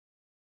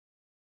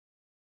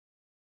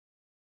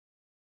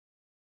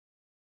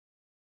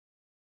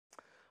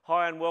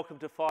Hi and welcome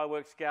to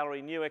Fireworks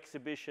Gallery new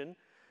exhibition,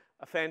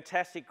 a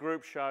fantastic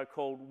group show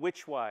called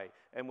Which Way,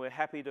 and we're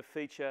happy to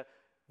feature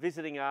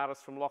visiting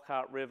artists from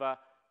Lockhart River,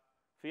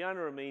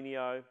 Fiona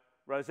Omeenyo,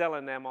 Rosella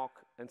Namok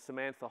and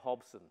Samantha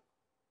Hobson.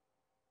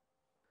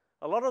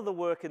 A lot of the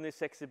work in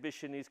this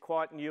exhibition is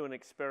quite new and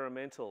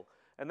experimental,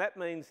 and that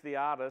means the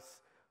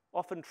artists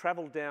often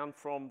travel down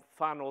from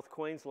far north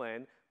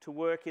Queensland to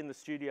work in the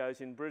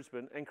studios in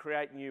Brisbane and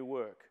create new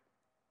work.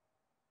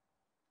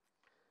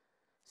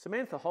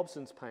 Samantha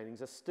Hobson's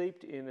paintings are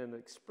steeped in an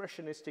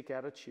expressionistic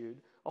attitude,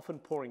 often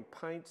pouring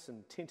paints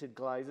and tinted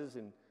glazes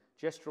in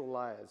gestural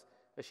layers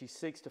as she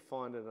seeks to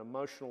find an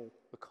emotional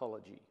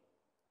ecology.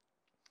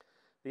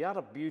 The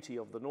utter beauty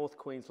of the North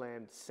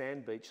Queensland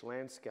sand beach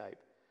landscape,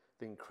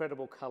 the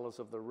incredible colours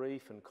of the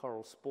reef and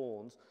coral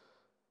spawns,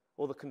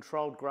 or the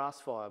controlled grass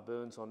fire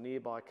burns on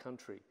nearby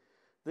country,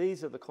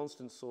 these are the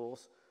constant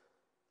source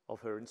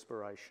of her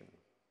inspiration.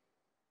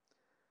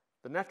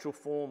 The natural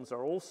forms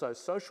are also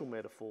social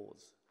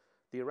metaphors,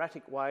 the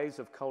erratic waves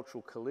of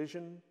cultural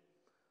collision,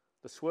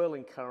 the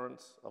swirling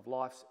currents of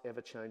life's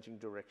ever-changing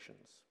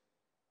directions.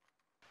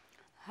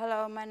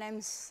 Hello, my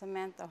name's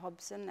Samantha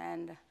Hobson,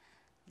 and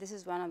this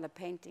is one of the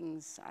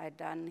paintings I've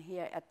done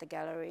here at the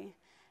gallery.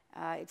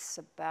 It's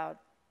about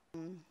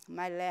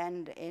my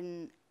land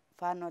in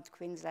far north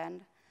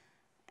Queensland,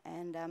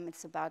 and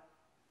it's about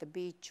the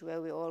beach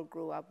where we all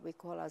grew up. We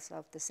call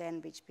ourselves the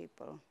Sand Beach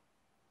people.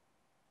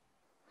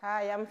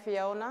 Hi, I'm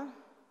Fiona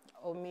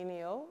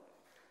Omeenyo.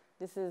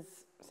 This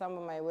is some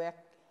of my work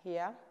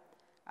here.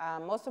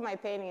 Most of my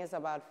painting is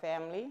about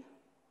family,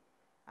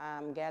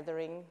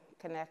 gathering,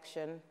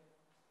 connection,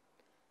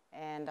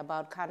 and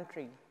about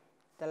country,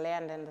 the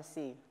land and the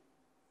sea.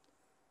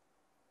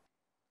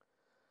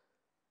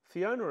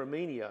 Fiona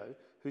Omeenyo,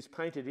 whose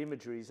painted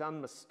imagery is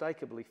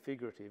unmistakably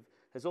figurative,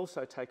 has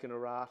also taken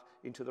her art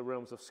into the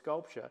realms of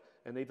sculpture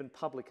and even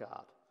public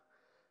art.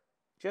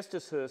 Just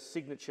as her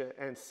signature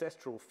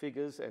ancestral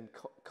figures and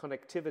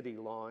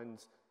connectivity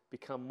lines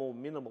become more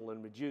minimal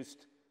and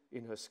reduced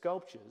in her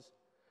sculptures,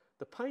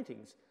 the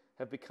paintings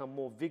have become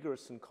more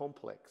vigorous and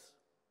complex.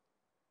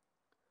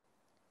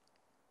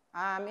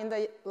 In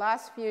the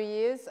last few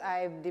years,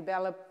 I've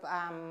developed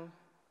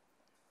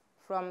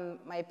from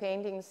my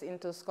paintings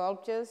into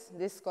sculptures.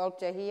 This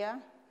sculpture here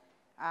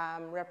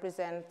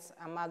represents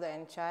a mother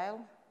and child,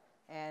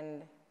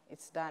 and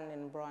it's done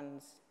in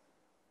bronze.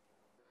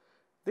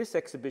 This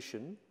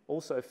exhibition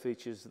also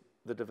features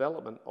the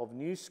development of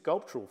new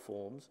sculptural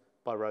forms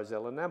by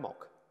Rosella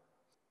Namok.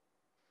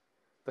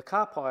 The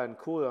Kapai and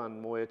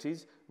Kuyan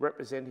moieties,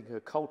 representing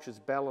her culture's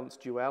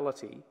balanced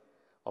duality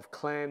of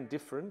clan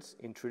difference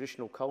in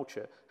traditional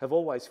culture, have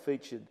always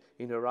featured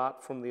in her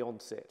art from the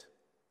onset.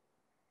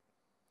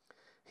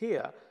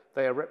 Here,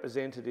 they are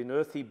represented in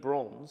earthy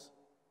bronze,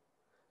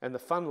 and the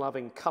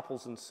fun-loving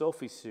couples and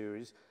selfie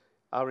series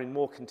are in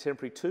more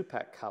contemporary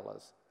two-pack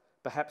colours,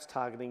 perhaps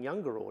targeting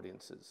younger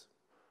audiences.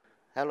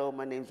 Hello,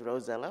 my name is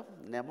Rosella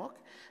Namok.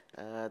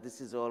 This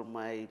is all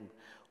my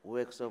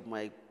works of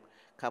my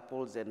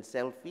couples and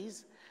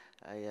selfies.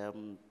 I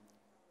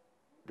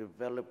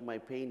developed my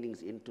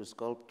paintings into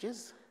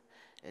sculptures,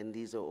 and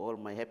these are all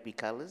my happy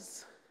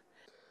colors.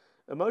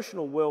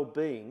 Emotional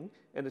well-being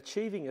and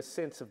achieving a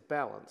sense of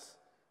balance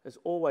has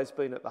always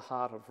been at the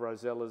heart of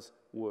Rosella's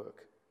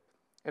work,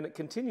 and it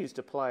continues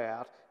to play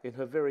out in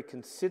her very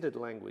considered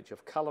language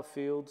of colour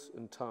fields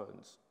and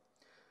tones.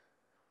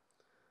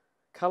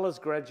 Colours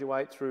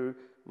graduate through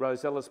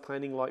Rosella's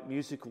painting like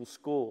musical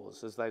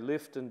scores as they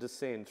lift and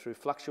descend through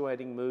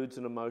fluctuating moods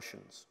and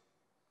emotions.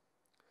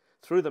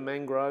 Through the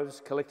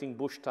mangroves, collecting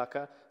bush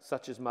tucker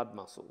such as mud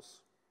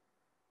mussels.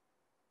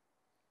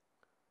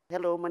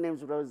 Hello, my name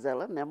is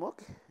Rosella Namok,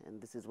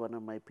 and this is one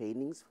of my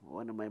paintings,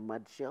 one of my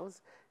mud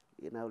shells.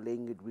 In our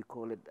language, we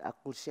call it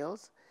akul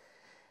shells.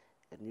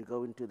 And you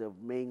go into the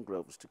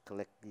mangroves to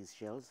collect these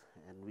shells,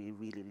 and we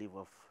really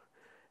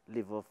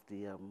live off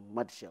the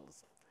mud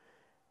shells.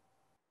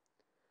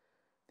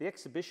 The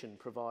exhibition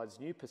provides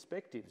new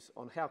perspectives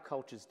on how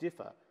cultures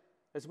differ,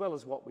 as well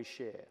as what we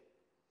share.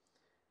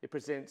 It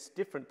presents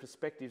different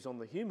perspectives on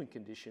the human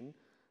condition,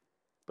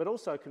 but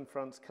also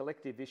confronts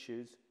collective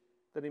issues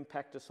that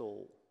impact us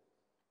all.